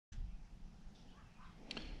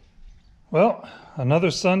Well, another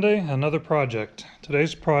Sunday, another project.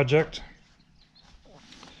 Today's project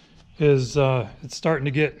is it's starting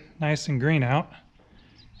to get nice and green out,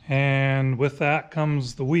 and with that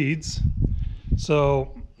comes the weeds.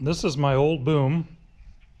 So this is my old boom.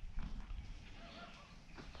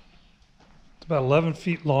 It's about 11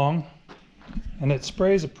 feet long, and it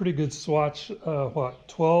sprays a pretty good swatch,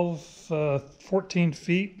 14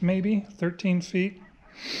 feet, maybe 13 feet.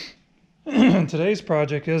 Today's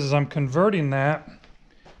project is I'm converting that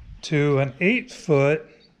to an 8-foot,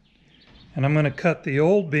 and I'm going to cut the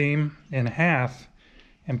old beam in half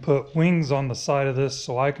and put wings on the side of this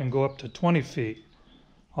so I can go up to 20 feet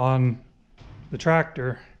on the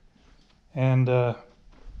tractor. And I've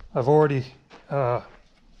already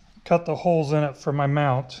cut the holes in it for my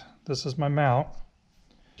mount. This is my mount.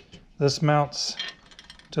 This mounts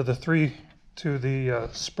to the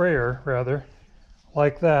sprayer rather,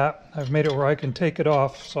 like that. I've made it where I can take it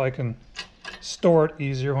off so I can store it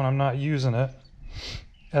easier when I'm not using it.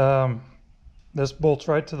 This bolts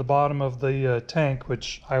right to the bottom of the tank,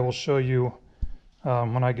 which I will show you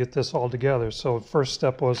when I get this all together. So the first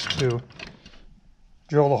step was to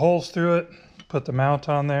drill the holes through it, put the mount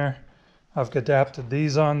on there. I've adapted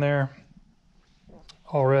these on there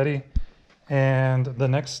already, and the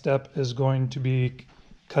next step is going to be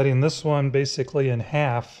cutting this one basically in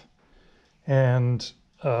half and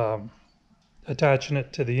attaching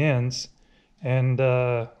it to the ends, and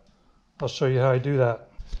I'll show you how I do that.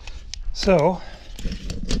 So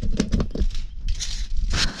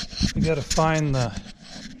we got to find the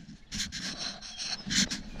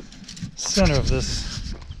center of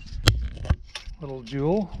this little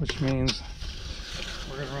jewel, which means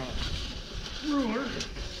we're going to run a ruler.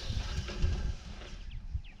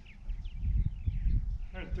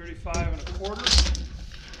 135 1/4.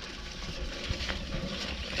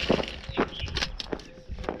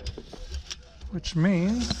 Which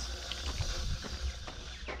means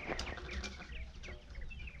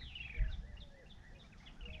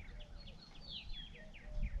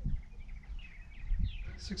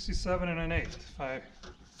 67 1/8, if I get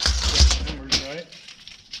the numbers right.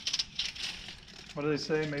 What do they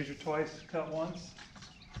say? Measure twice, cut once.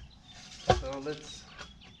 So let's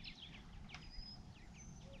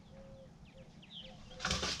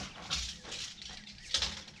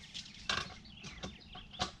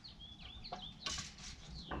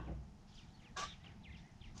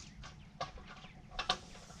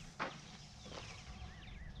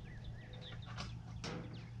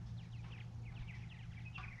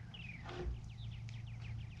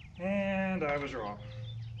and I was wrong.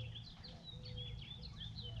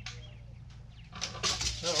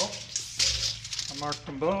 So I marked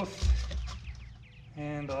them both,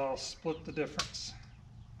 and I'll split the difference.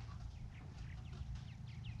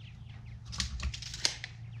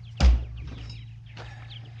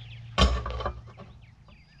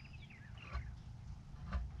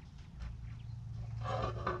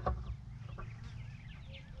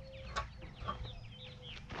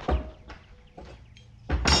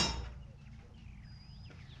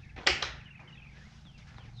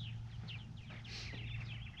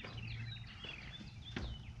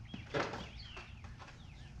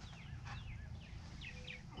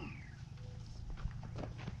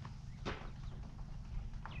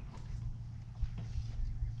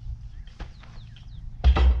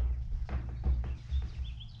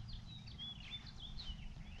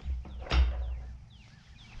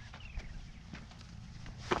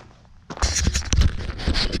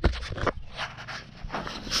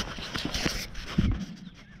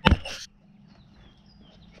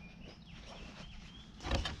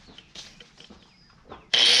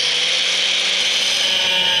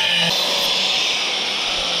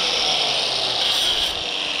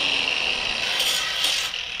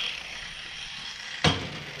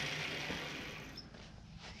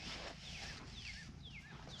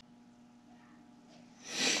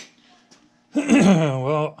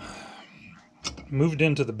 Well, moved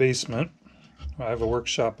into the basement. I have a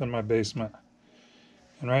workshop in my basement,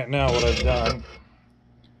 and right now what I've done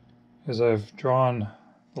is I've drawn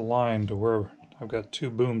the line to where I've got two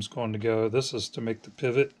booms going together. This is to make the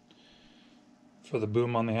pivot for the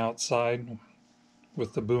boom on the outside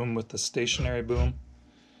with the stationary boom.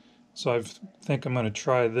 So I think I'm going to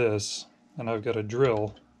try this, and I've got to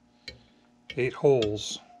drill 8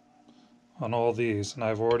 holes on all these, and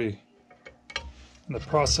I've already in the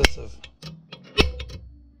process of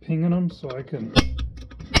pinging them so I can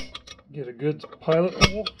get a good pilot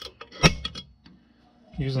hole,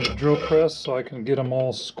 using the drill press so I can get them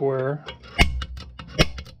all square.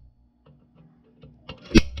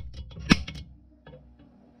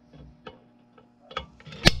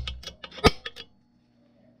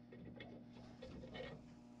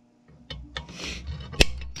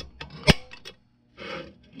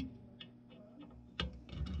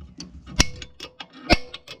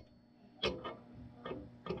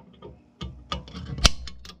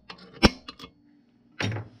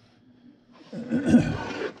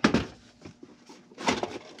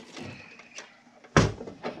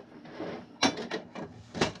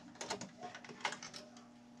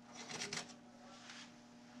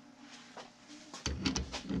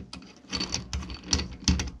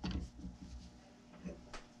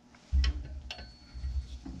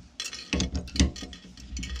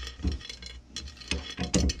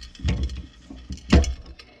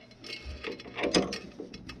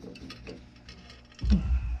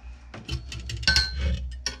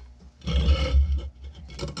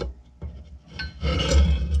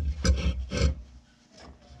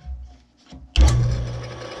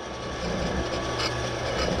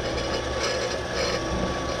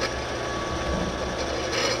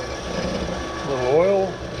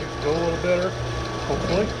 Oil, make it go a little better,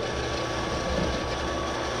 hopefully.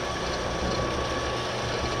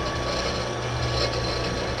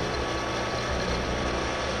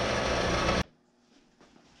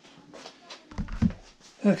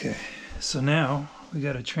 Okay, so now we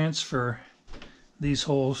got to transfer these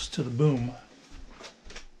holes to the boom.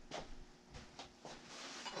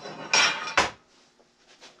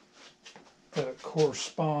 That it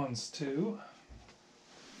corresponds to.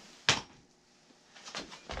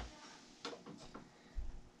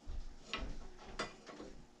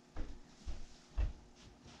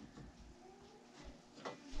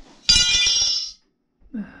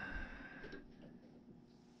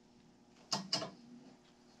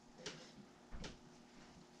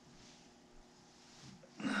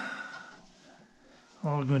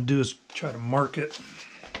 All I'm going to do is try to mark it.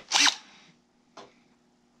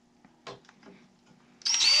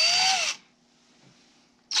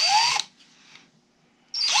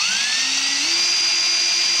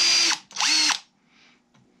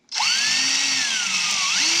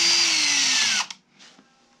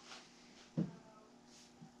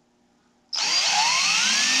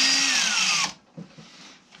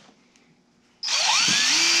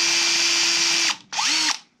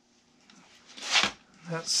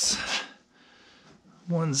 That's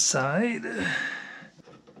one side.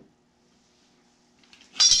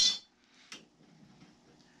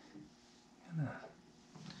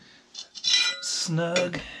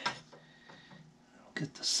 Snug. I'll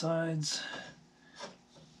get the sides.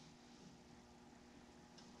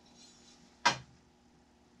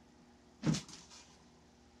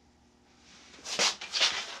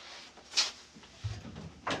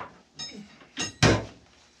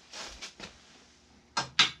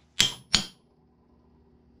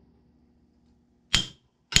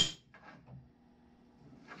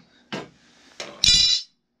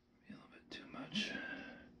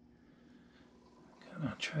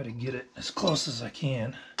 I'll try to get it as close as I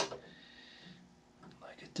can. I'd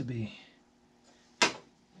like it to be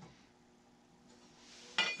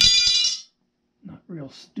not real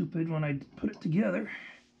stupid when I put it together.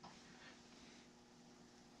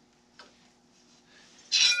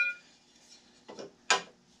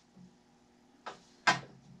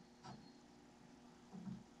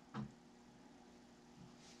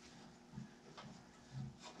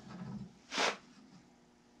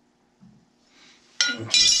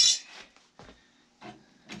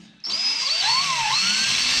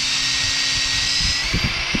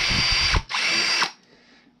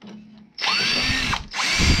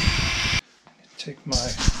 Take my,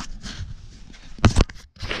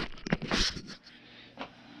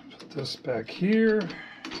 put this back here.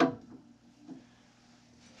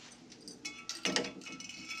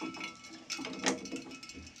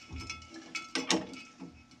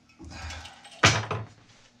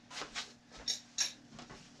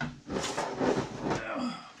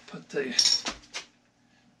 Now put the, I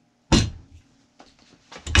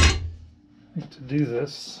think to do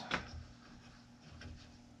this,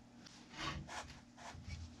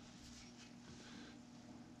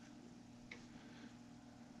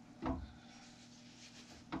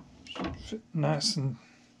 fit nice and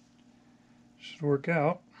should work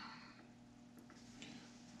out.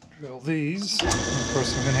 Drill these. And of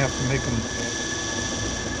course, I'm going to have to make them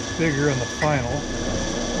bigger in the final.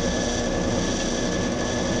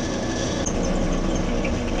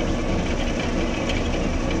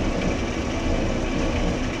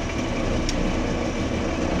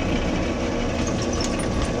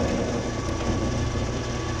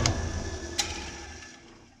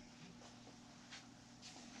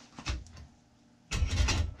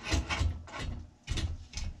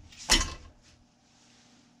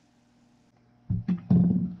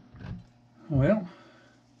 Well,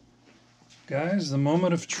 guys, the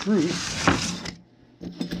moment of truth.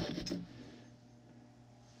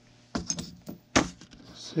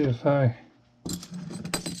 See if I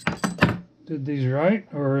did these right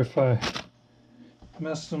or if I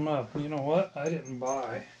messed them up. You know what? I didn't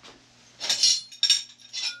buy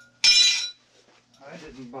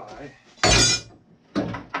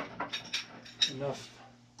enough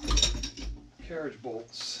carriage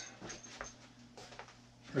bolts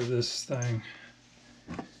for this thing.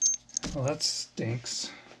 Well, that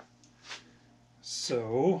stinks.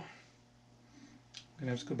 So I'm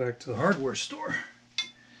gonna have to go back to the hardware store.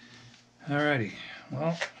 Alrighty,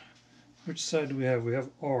 well, which side do we have? We have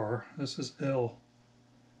R. This is L2.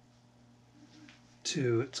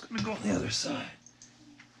 It's gonna go on the other side.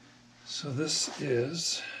 So this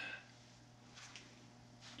is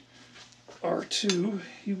R2.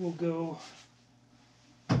 He will go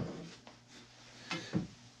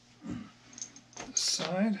this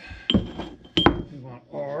side. We want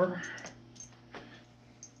R.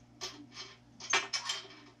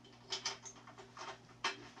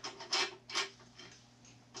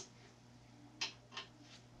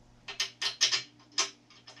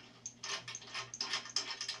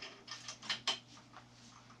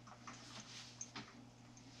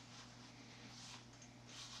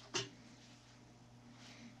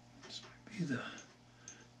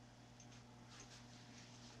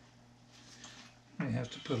 May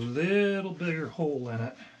have to put a little bigger hole in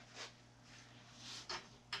it.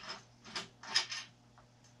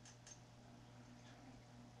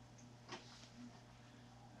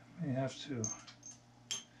 May have to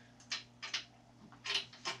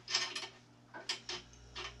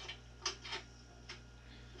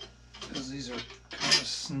because these are kind of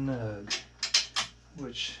snug,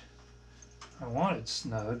 which I wanted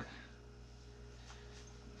snug,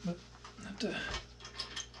 but I have to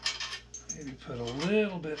maybe put a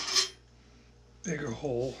little bit bigger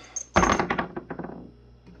hole.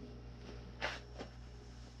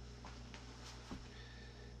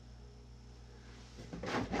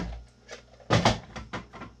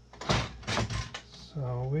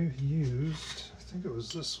 So we've used, I think it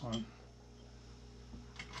was this one.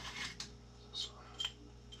 So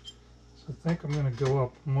I think I'm going to go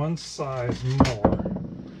up one size more.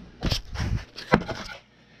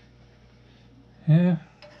 Yeah,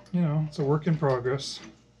 you know, it's a work in progress.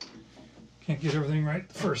 Can't get everything right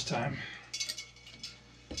the first time.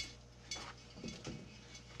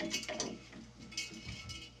 I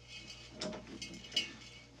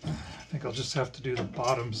think I'll just have to do the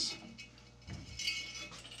bottoms.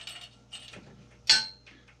 I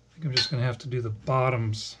think I'm just going to have to do the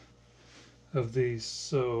bottoms of these,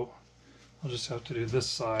 so I'll just have to do this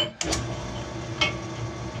side.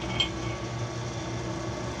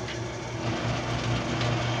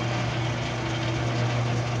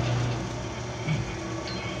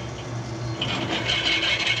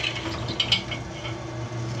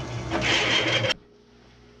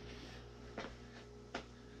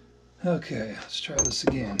 Okay, let's try this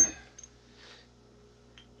again.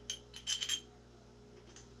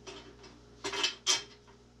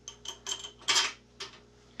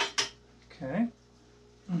 Okay.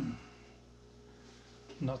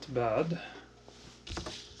 Not bad.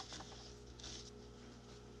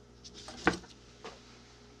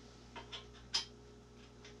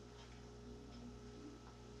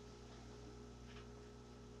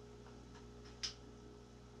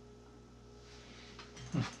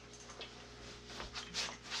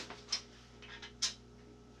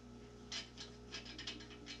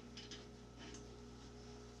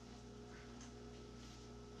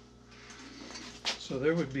 So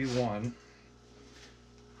there would be one.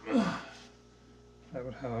 I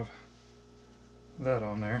would have that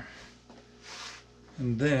on there.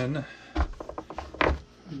 And then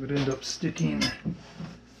we would end up sticking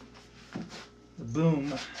the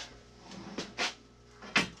boom.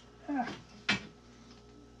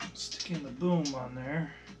 Sticking the boom on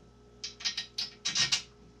there.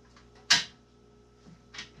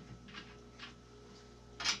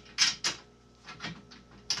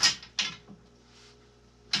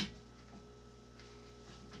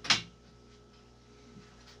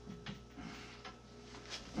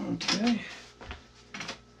 Okay,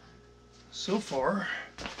 so far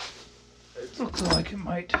it looks like it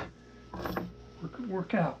might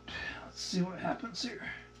work out. Let's see what happens here.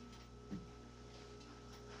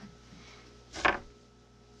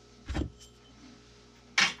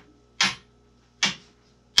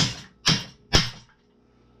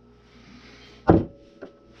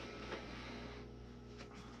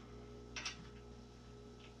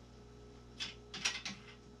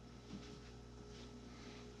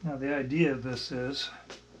 Now the idea of this is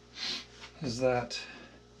that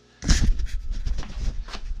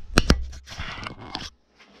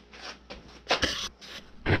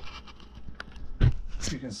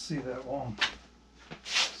you can see that long.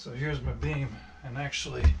 So here's my beam. and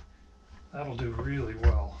actually that'll do really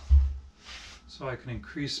well. So I can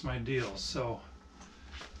increase my deals. So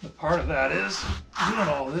the part of that is, doing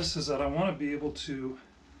all this is that I want to be able to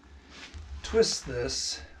twist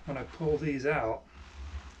this when I pull these out,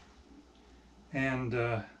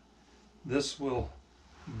 and this will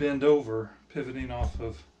bend over, pivoting off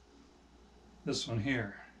of this one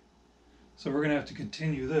here. So we're going to have to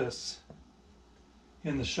continue this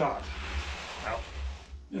in the shop, out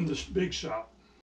in the big shop.